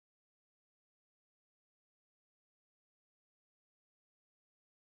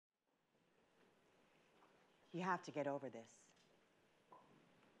You have to get over this.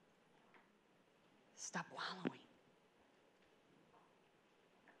 Stop wallowing.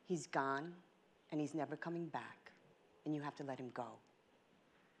 He's gone, and he's never coming back, and you have to let him go.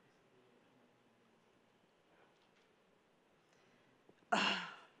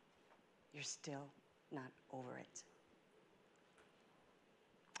 You're still not over it.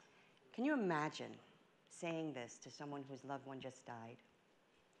 Can you imagine saying this to someone whose loved one just died?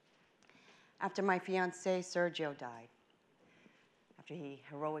 After my fiancé, Sergio, died, after he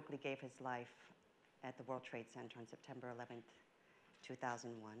heroically gave his life at the World Trade Center on September 11th,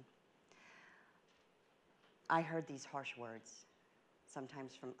 2001, I heard these harsh words,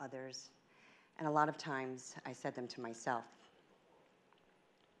 sometimes from others, and a lot of times I said them to myself.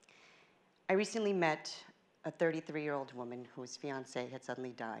 I recently met a 33-year-old woman whose fiancé had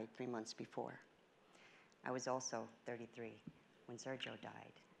suddenly died 3 months before. I was also 33 when Sergio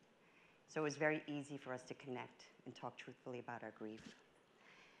died. So it was very easy for us to connect and talk truthfully about our grief.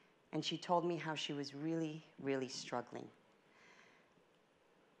 And she told me how she was really, really struggling.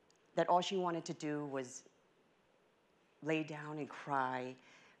 That all she wanted to do was lay down and cry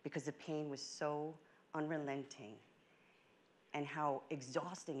because the pain was so unrelenting, and how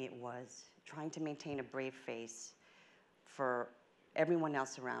exhausting it was trying to maintain a brave face for everyone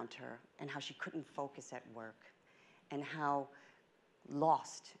else around her, and how she couldn't focus at work, and how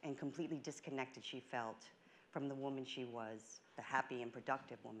lost and completely disconnected she felt from the woman she was, the happy and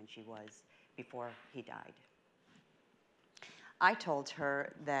productive woman she was before he died. I told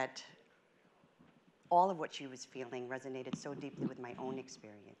her that all of what she was feeling resonated so deeply with my own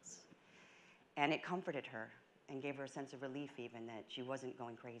experience, and it comforted her and gave her a sense of relief even that she wasn't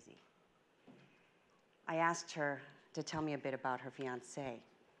going crazy. I asked her to tell me a bit about her fiancé,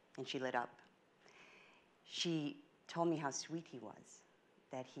 and she lit up. She told me how sweet he was,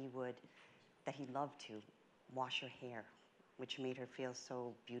 that he loved to wash her hair, which made her feel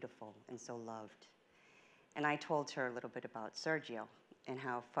so beautiful and so loved. And I told her a little bit about Sergio and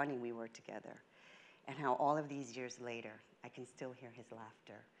how funny we were together, and how all of these years later, I can still hear his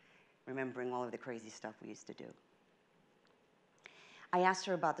laughter, remembering all of the crazy stuff we used to do. I asked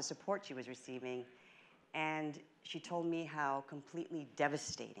her about the support she was receiving, and she told me how completely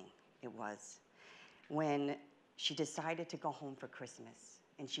devastating it was when she decided to go home for Christmas,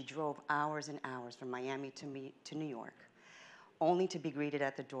 and she drove hours and hours from Miami to New York, only to be greeted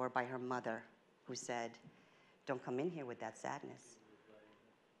at the door by her mother, who said, "Don't come in here with that sadness."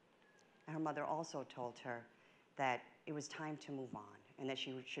 And her mother also told her that it was time to move on, and that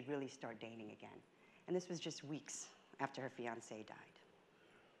she should really start dating again. And this was just weeks after her fiancé died.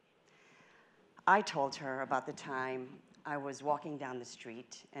 I told her about the time I was walking down the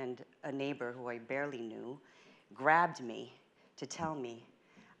street, and a neighbor who I barely knew grabbed me to tell me,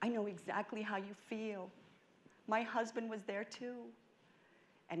 "I know exactly how you feel. My husband was there too."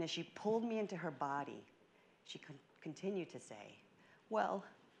 And as she pulled me into her body, she continued to say, "Well,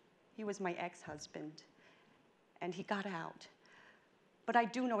 he was my ex-husband, and he got out. But I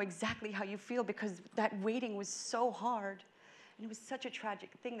do know exactly how you feel, because that waiting was so hard. And it was such a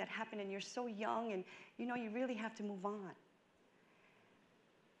tragic thing that happened, and you're so young, and you really have to move on."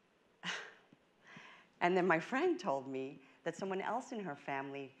 And then my friend told me that someone else in her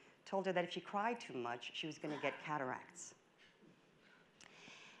family told her that if she cried too much, she was going to get cataracts.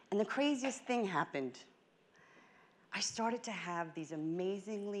 And the craziest thing happened. I started to have these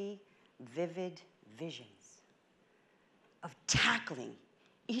amazingly vivid visions of tackling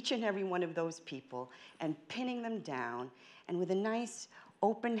each and every one of those people and pinning them down, and with a nice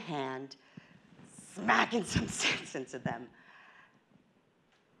open hand, smacking some sense into them.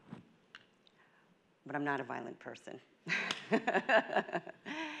 But I'm not a violent person.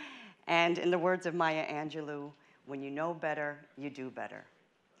 And in the words of Maya Angelou, when you know better, you do better.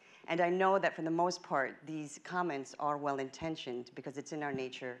 And I know that for the most part, these comments are well-intentioned, because it's in our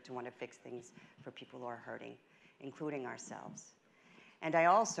nature to want to fix things for people who are hurting, including ourselves. And I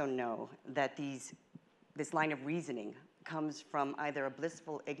also know that this line of reasoning comes from either a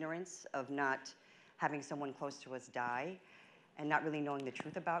blissful ignorance of not having someone close to us die and not really knowing the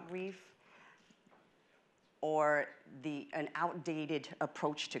truth about grief, or an outdated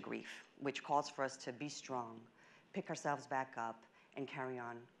approach to grief, which calls for us to be strong, pick ourselves back up, and carry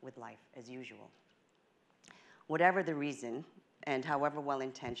on with life as usual. Whatever the reason, and however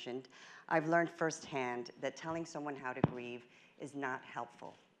well-intentioned, I've learned firsthand that telling someone how to grieve is not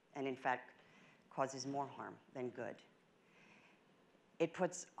helpful, and in fact causes more harm than good. It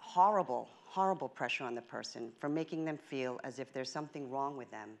puts horrible, horrible pressure on the person for making them feel as if there's something wrong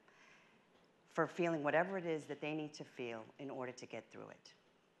with them, for feeling whatever it is that they need to feel in order to get through it.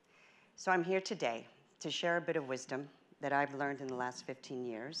 So I'm here today to share a bit of wisdom that I've learned in the last 15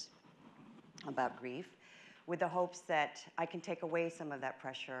 years about grief, with the hopes that I can take away some of that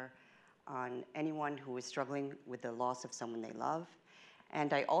pressure on anyone who is struggling with the loss of someone they love.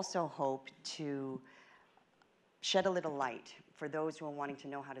 And I also hope to shed a little light for those who are wanting to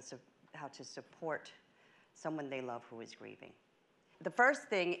know how to support someone they love who is grieving. The first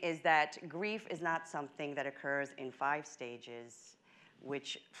thing is that grief is not something that occurs in 5 stages,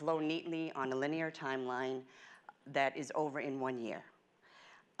 which flow neatly on a linear timeline that is over in 1 year.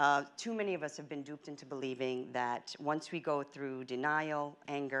 Too many of us have been duped into believing that once we go through denial,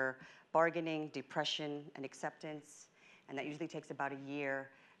 anger, bargaining, depression, and acceptance, and that usually takes about a year,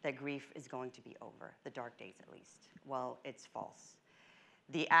 that grief is going to be over, the dark days at least. Well, it's false.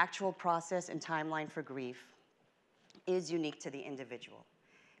 The actual process and timeline for grief is unique to the individual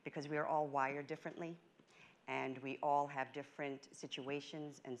because we are all wired differently and we all have different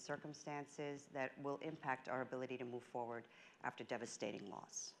situations and circumstances that will impact our ability to move forward after devastating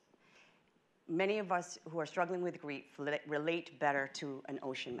loss. Many of us who are struggling with grief relate better to an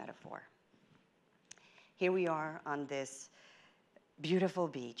ocean metaphor. Here we are on this beautiful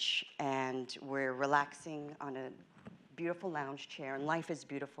beach and we're relaxing on a beautiful lounge chair and life is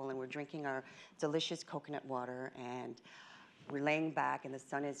beautiful and we're drinking our delicious coconut water and we're laying back and the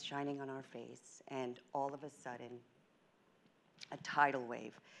sun is shining on our face and all of a sudden a tidal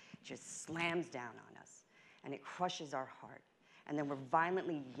wave just slams down on us and it crushes our heart and then we're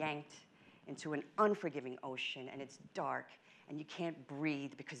violently yanked into an unforgiving ocean and it's dark and you can't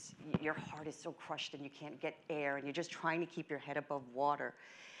breathe because your heart is so crushed and you can't get air and you're just trying to keep your head above water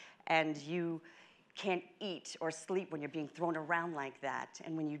and you can't eat or sleep when you're being thrown around like that.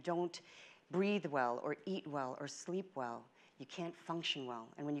 And when you don't breathe well or eat well or sleep well, you can't function well.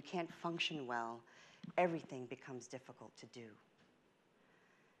 And when you can't function well, everything becomes difficult to do.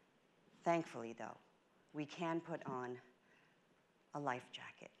 Thankfully, though, we can put on a life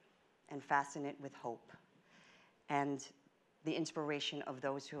jacket and fasten it with hope and the inspiration of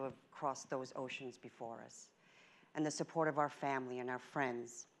those who have crossed those oceans before us and the support of our family and our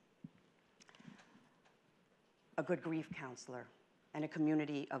friends, a good grief counselor, and a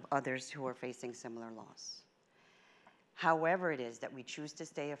community of others who are facing similar loss. However it is that we choose to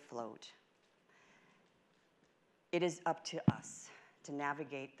stay afloat, it is up to us to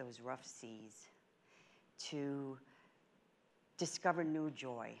navigate those rough seas, to discover new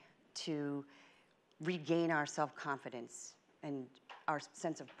joy, to regain our self-confidence and our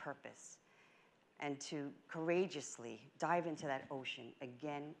sense of purpose, and to courageously dive into that ocean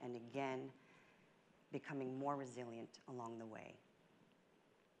again and again, becoming more resilient along the way.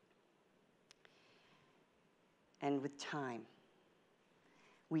 And with time,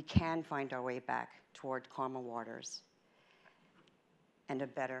 we can find our way back toward calmer waters and a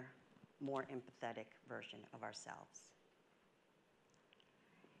better, more empathetic version of ourselves.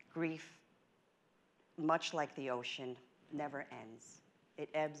 Grief, much like the ocean, never ends. It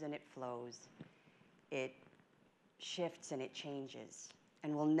ebbs and it flows. It shifts and it changes.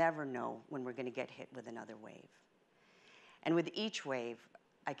 And we'll never know when we're going to get hit with another wave. And with each wave,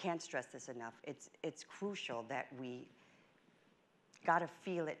 I can't stress this enough, it's crucial that we gotta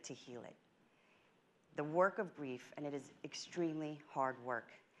feel it to heal it. The work of grief, and it is extremely hard work,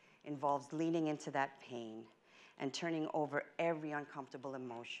 involves leaning into that pain and turning over every uncomfortable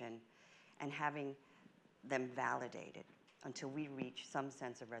emotion and having them validated until we reach some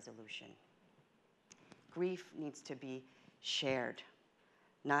sense of resolution. Grief needs to be shared,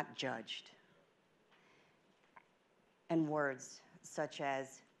 not judged. And words such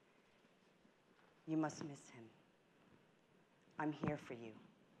as, "You must miss him. I'm here for you.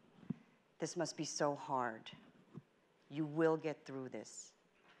 This must be so hard. You will get through this,"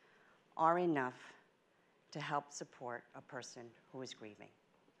 are enough to help support a person who is grieving.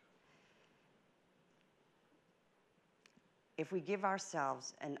 If we give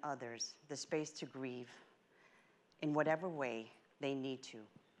ourselves and others the space to grieve in whatever way they need to,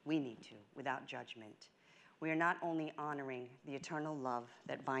 we need to, without judgment, we are not only honoring the eternal love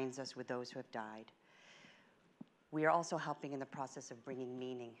that binds us with those who have died, we are also helping in the process of bringing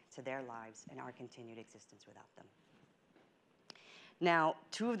meaning to their lives and our continued existence without them. Now,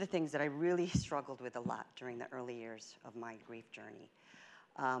 two of the things that I really struggled with a lot during the early years of my grief journey.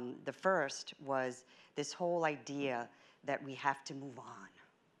 The first was this whole idea that we have to move on.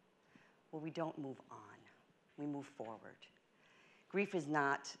 Well, we don't move on. We move forward. Grief is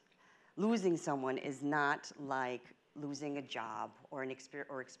not, losing someone is not like losing a job or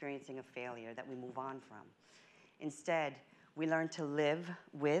experiencing a failure that we move on from. Instead, we learn to live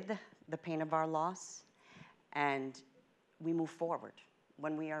with the pain of our loss and we move forward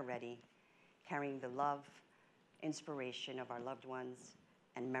when we are ready carrying the love, inspiration of our loved ones,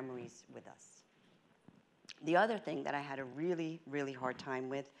 and memories with us. The other thing that I had a really, really hard time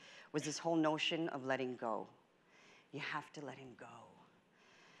with was this whole notion of letting go. You have to let him go.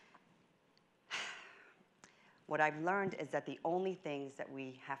 What I've learned is that the only things that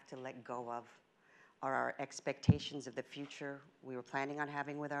we have to let go of are our expectations of the future we were planning on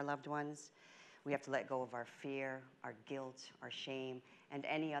having with our loved ones. We have to let go of our fear, our guilt, our shame, and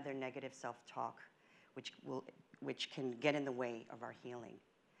any other negative self-talk which can get in the way of our healing.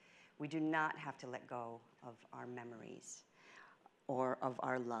 We do not have to let go of our memories or of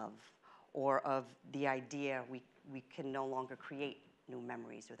our love or of the idea we can no longer create new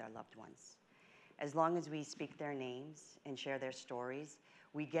memories with our loved ones. As long as we speak their names and share their stories,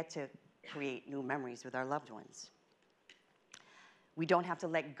 we get to create new memories with our loved ones. We don't have to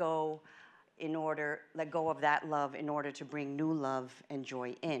let go of that love in order to bring new love and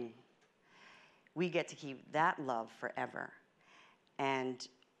joy in. We get to keep that love forever. And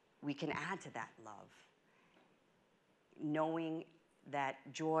we can add to that love, knowing that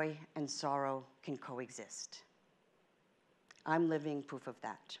joy and sorrow can coexist. I'm living proof of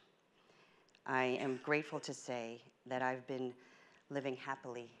that. I am grateful to say that I've been living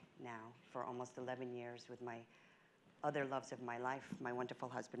happily now for almost 11 years with my other loves of my life, my wonderful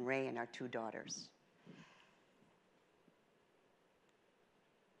husband Ray and our 2 daughters.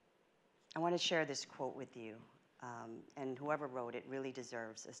 I want to share this quote with you, and whoever wrote it really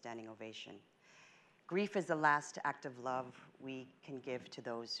deserves a standing ovation. Grief is the last act of love we can give to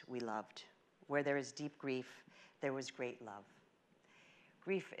those we loved. Where there is deep grief, there was great love.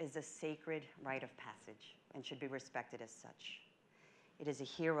 Grief is a sacred rite of passage and should be respected as such. It is a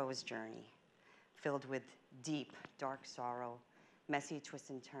hero's journey filled with deep, dark sorrow, messy twists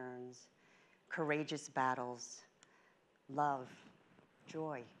and turns, courageous battles, love,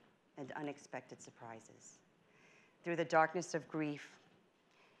 joy, and unexpected surprises. Through the darkness of grief,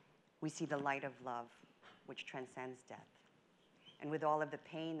 we see the light of love, which transcends death. And with all of the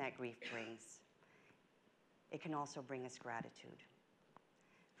pain that grief brings, it can also bring us gratitude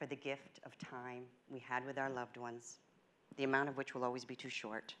for the gift of time we had with our loved ones, the amount of which will always be too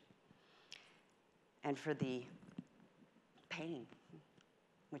short, and for the pain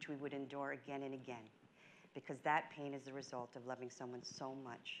which we would endure again and again, because that pain is the result of loving someone so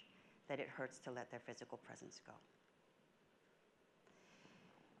much that it hurts to let their physical presence go.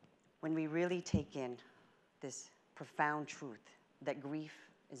 When we really take in this profound truth that grief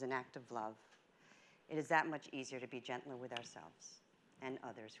is an act of love, it is that much easier to be gentler with ourselves and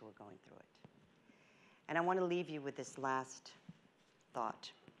others who are going through it. And I want to leave you with this last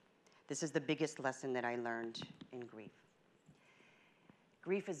thought. This is the biggest lesson that I learned in grief.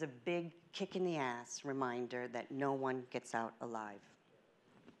 Grief is a big kick in the ass reminder that no one gets out alive.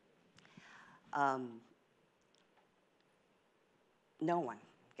 No one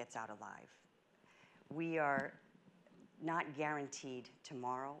gets out alive. We are not guaranteed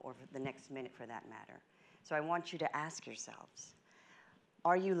tomorrow or the next minute for that matter. So I want you to ask yourselves,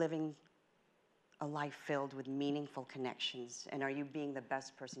 are you living a life filled with meaningful connections? And are you being the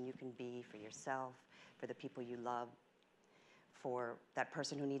best person you can be for yourself, for the people you love, for that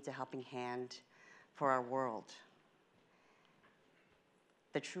person who needs a helping hand, for our world?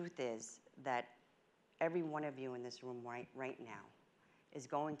 The truth is that every one of you in this room right now is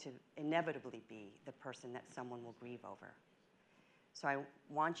going to inevitably be the person that someone will grieve over. So I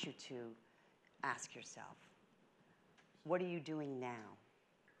want you to ask yourself, what are you doing now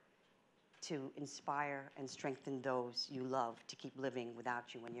to inspire and strengthen those you love to keep living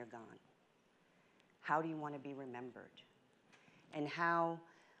without you when you're gone? How do you want to be remembered? And how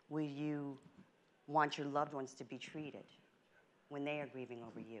will you want your loved ones to be treated when they are grieving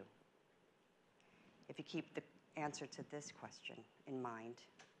over you? If you keep the answer to this question in mind,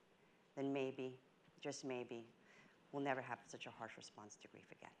 then maybe, just maybe, we'll never have such a harsh response to grief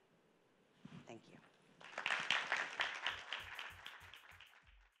again. Thank you.